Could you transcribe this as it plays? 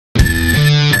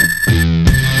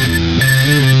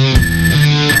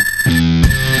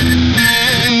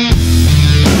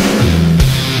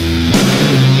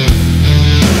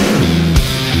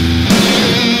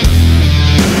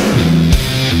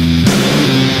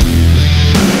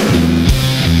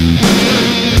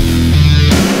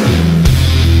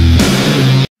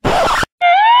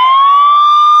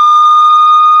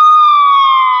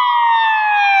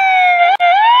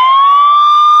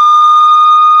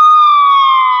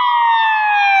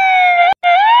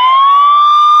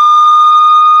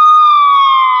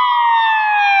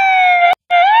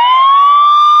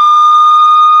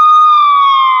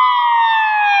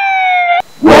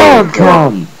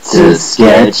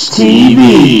Sketch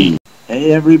TV.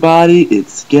 Hey everybody,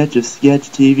 it's Sketch of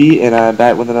Sketch TV, and I'm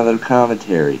back with another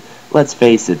commentary. Let's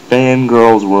face it,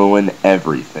 fangirls ruin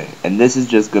everything, and this is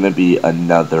just gonna be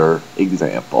another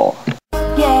example.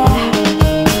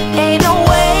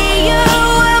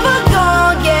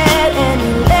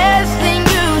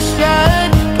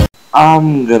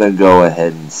 I'm gonna go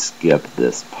ahead and skip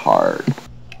this part.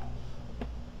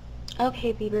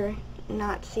 Okay, Bieber,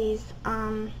 Nazis,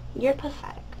 you're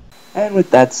pathetic. And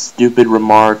with that stupid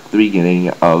remark, the beginning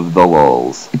of the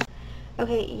lulz.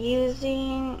 Okay,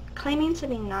 claiming to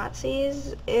be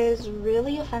Nazis is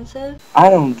really offensive. I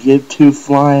don't give two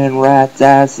flying rats'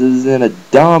 asses in a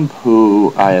dump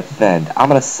who I offend. I'm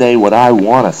gonna say what I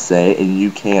wanna say, and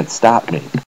you can't stop me.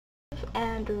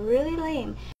 And really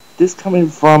lame. This coming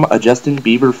from a Justin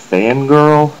Bieber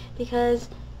fangirl? Because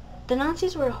the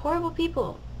Nazis were horrible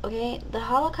people, okay? The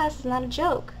Holocaust is not a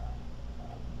joke.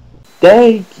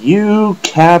 Thank you,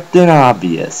 Captain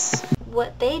Obvious.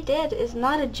 What they did is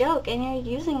not a joke, and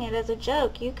you're using it as a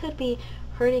joke. You could be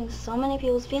hurting so many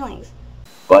people's feelings.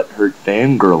 Butthurt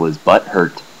fangirl is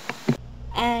butthurt.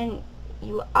 And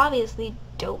you obviously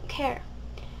don't care.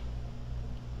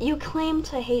 You claim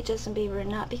to hate Justin Bieber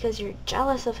not because you're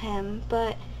jealous of him,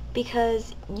 but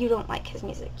because you don't like his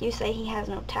music. You say he has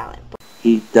no talent.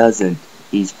 He doesn't.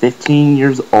 He's 15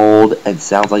 years old and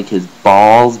sounds like his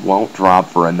balls won't drop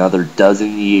for another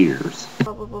dozen years.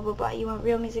 Blah, blah, blah, blah, blah. You want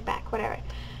real music back, whatever.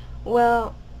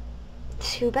 Well,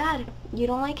 too bad. You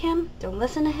don't like him? Don't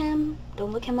listen to him.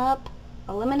 Don't look him up.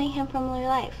 Eliminate him from your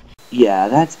life. Yeah,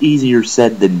 that's easier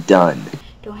said than done.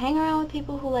 Don't hang around with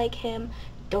people who like him.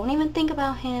 Don't even think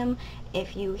about him.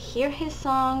 If you hear his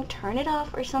song, turn it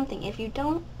off or something. If you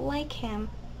don't like him,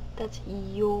 that's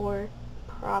your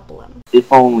problem.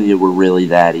 If only it were really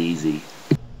that easy.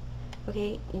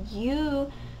 Okay,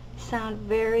 you sound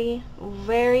very,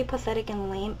 very pathetic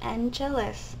and lame and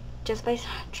jealous just by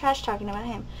trash talking about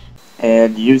him.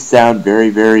 And you sound very,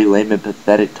 very lame and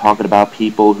pathetic talking about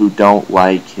people who don't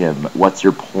like him. What's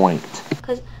your point?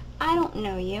 Because I don't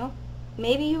know you.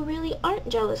 Maybe you really aren't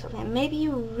jealous of him. Maybe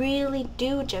you really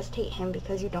do just hate him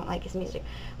because you don't like his music.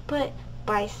 But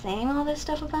by saying all this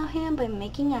stuff about him, by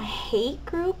making a hate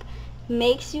group,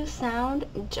 makes you sound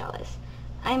jealous.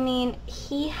 I mean,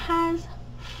 he has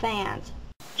fans.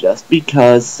 Just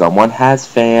because someone has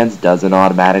fans doesn't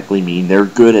automatically mean they're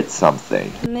good at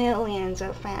something. Millions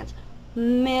of fans.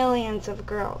 Millions of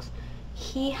girls.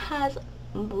 He has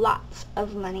lots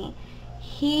of money.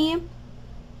 He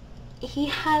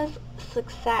has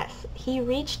success. He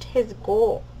reached his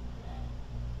goal.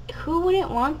 Who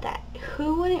wouldn't want that?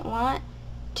 Who wouldn't want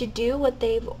to do what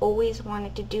they've always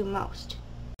wanted to do most?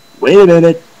 Wait a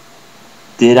minute.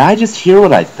 Did I just hear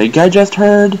what I think I just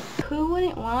heard? Who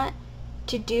wouldn't want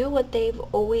to do what they've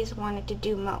always wanted to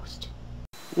do most?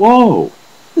 Whoa.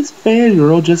 This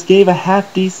fangirl just gave a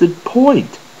half-decent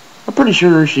point. I'm pretty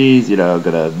sure she's,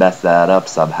 gonna mess that up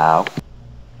somehow.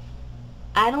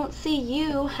 I don't see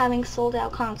you having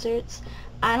sold-out concerts.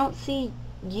 I don't see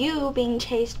you being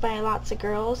chased by lots of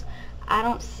girls. I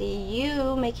don't see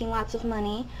you making lots of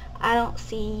money. I don't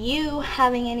see you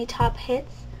having any top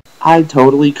hits. I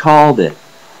totally called it.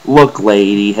 Look,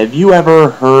 lady, have you ever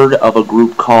heard of a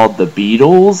group called the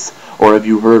Beatles? Or have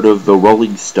you heard of the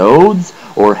Rolling Stones?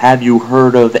 Or have you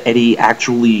heard of any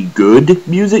actually good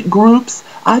music groups?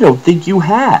 I don't think you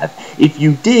have. If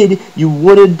you did, you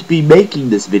wouldn't be making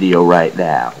this video right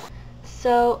now.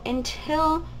 So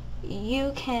until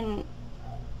you can,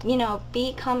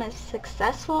 become as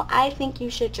successful, I think you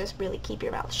should just really keep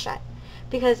your mouth shut.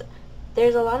 Because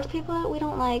there's a lot of people that we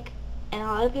don't like, and a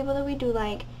lot of people that we do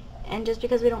like, and just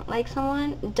because we don't like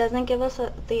someone doesn't give us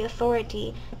the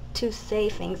authority to say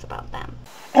things about them.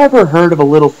 Ever heard of a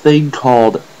little thing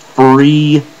called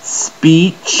free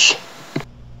speech?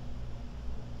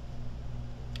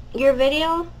 Your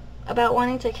video about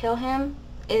wanting to kill him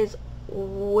is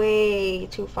way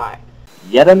too far.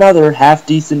 Yet another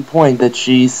half-decent point that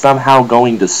she's somehow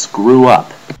going to screw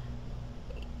up.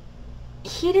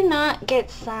 He did not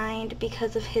get signed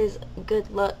because of his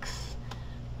good looks.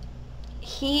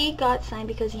 He got signed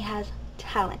because he has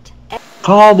talent.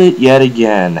 Called it yet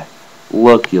again.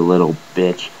 Look, you little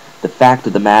bitch. The fact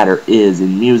of the matter is,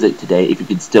 in music today, if you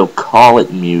can still call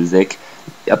it music,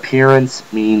 appearance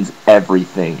means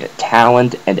everything.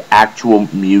 Talent and actual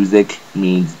music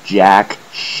means jack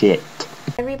shit.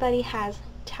 Everybody has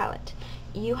talent.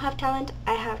 You have talent,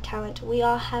 I have talent, we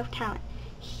all have talent.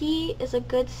 He is a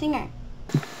good singer.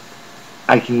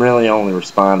 I can really only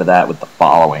respond to that with the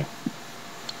following.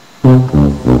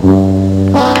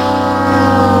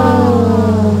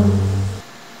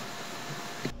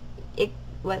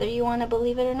 Whether you you want to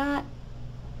believe it or not,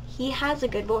 he has a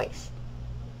good voice.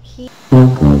 He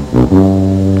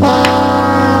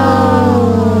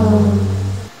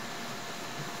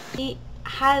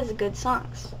has good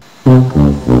songs.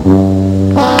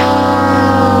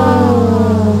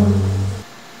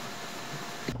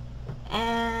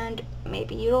 And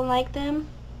maybe you don't like them.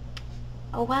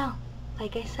 Oh well,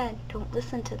 like I said, don't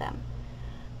listen to them.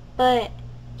 But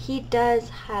he does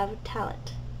have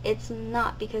talent. It's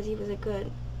not because he was a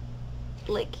good,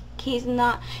 it's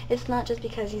not just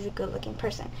because he's a good looking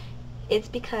person. It's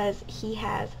because he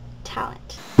has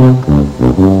talent.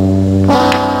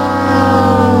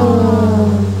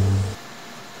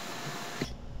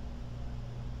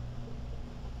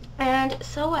 And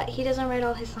so what? He doesn't write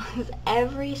all his songs.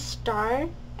 Every star,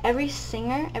 every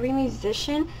singer, every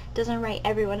musician doesn't write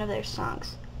every one of their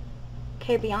songs.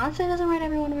 Okay, Beyonce doesn't write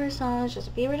every one of her songs.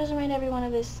 Justin Bieber doesn't write every one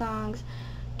of his songs.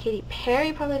 Katy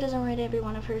Perry probably doesn't write every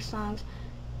one of her songs.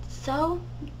 So,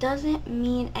 doesn't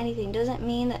mean anything. Doesn't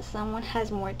mean that someone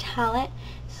has more talent.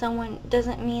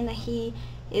 Doesn't mean that he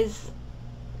is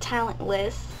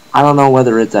talentless. I don't know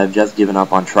whether it's I've just given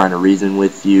up on trying to reason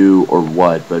with you or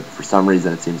what, but for some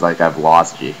reason it seems like I've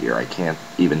lost you here. I can't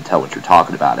even tell what you're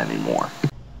talking about anymore.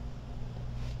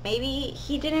 Maybe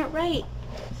he didn't write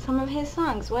some of his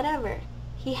songs, whatever.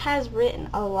 He has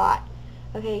written a lot.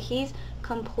 Okay, he's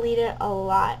completed a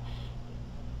lot.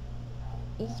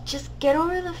 Just get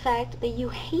over the fact that you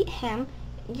hate him.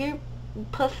 You're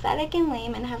pathetic and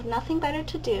lame and have nothing better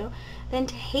to do than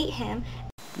to hate him.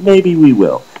 Maybe we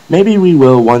will. Maybe we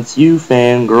will once you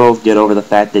fangirls get over the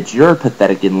fact that you're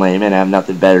pathetic and lame and have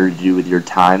nothing better to do with your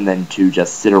time than to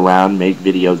just sit around and make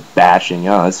videos bashing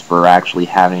us for actually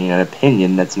having an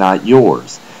opinion that's not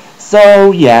yours.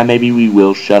 So, yeah, maybe we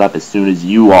will shut up as soon as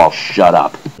you all shut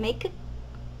up. Make a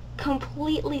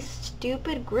completely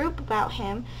stupid group about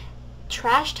him,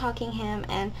 trash-talking him,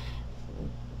 and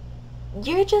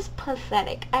you're just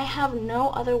pathetic. I have no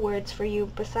other words for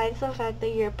you besides the fact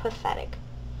that you're pathetic.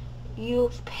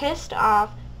 You've pissed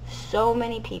off so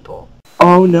many people.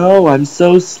 Oh no, I'm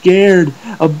so scared.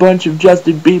 A bunch of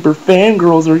Justin Bieber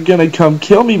fangirls are gonna come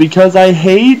kill me because I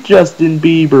hate Justin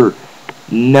Bieber.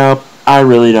 Nope, I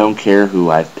really don't care who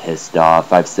I've pissed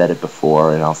off. I've said it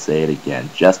before and I'll say it again.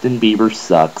 Justin Bieber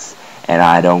sucks and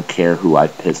I don't care who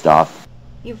I've pissed off.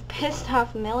 You've pissed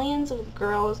off millions of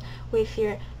girls with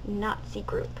your Nazi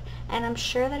group. And I'm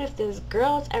sure that if those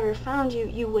girls ever found you,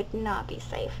 you would not be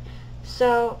safe.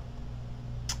 So,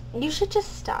 you should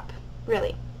just stop,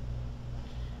 really.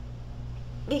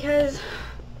 Because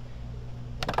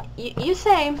you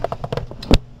say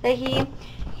that he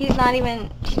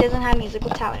doesn't have musical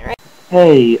talent, right?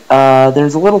 Hey,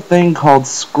 there's a little thing called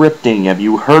scripting. Have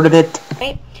you heard of it?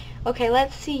 Right? Okay,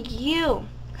 let's see you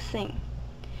sing.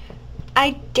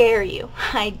 I dare you.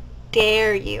 I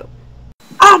dare you.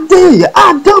 I dare you!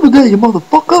 I double dare you,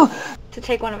 motherfucker! To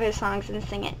take one of his songs and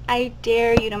sing it. I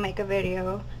dare you to make a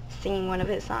video singing one of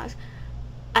his songs.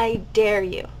 I dare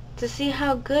you to see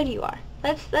how good you are.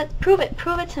 Let's prove it.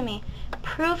 Prove it to me.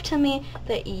 Prove to me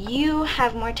that you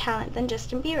have more talent than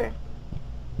Justin Bieber.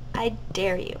 I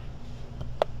dare you.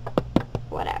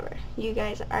 Whatever. You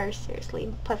guys are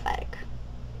seriously pathetic.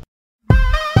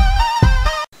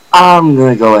 I'm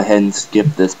gonna go ahead and skip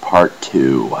this part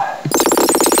too.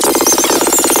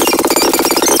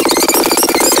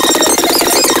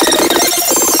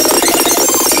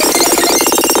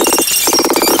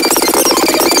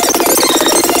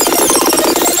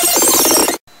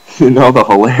 You know the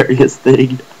hilarious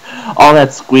thing? All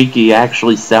that squeaky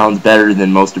actually sounds better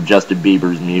than most of Justin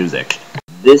Bieber's music.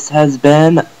 This has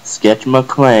been Sketch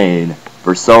McLean.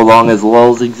 For so long as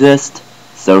lulz exist,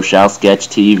 so shall Sketch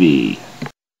TV.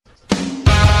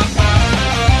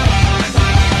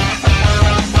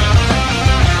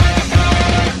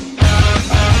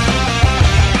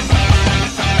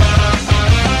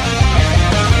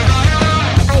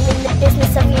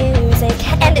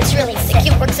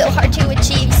 So hard to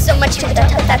achieve, so much to the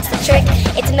that's the trick.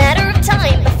 It's a matter of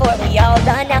time before we all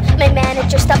run out. My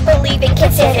manager stopped believing,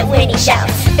 can't stand it when he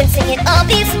shouts. Been singing all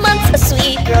these months, a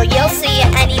sweet girl you'll see.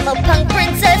 An emo punk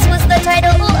princess was the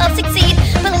title of Succeed.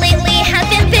 But lately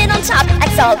haven't been on top,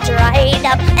 acts all dried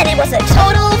up, and it was a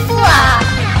total flop.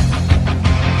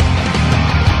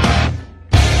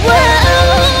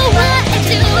 Whoa, what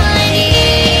do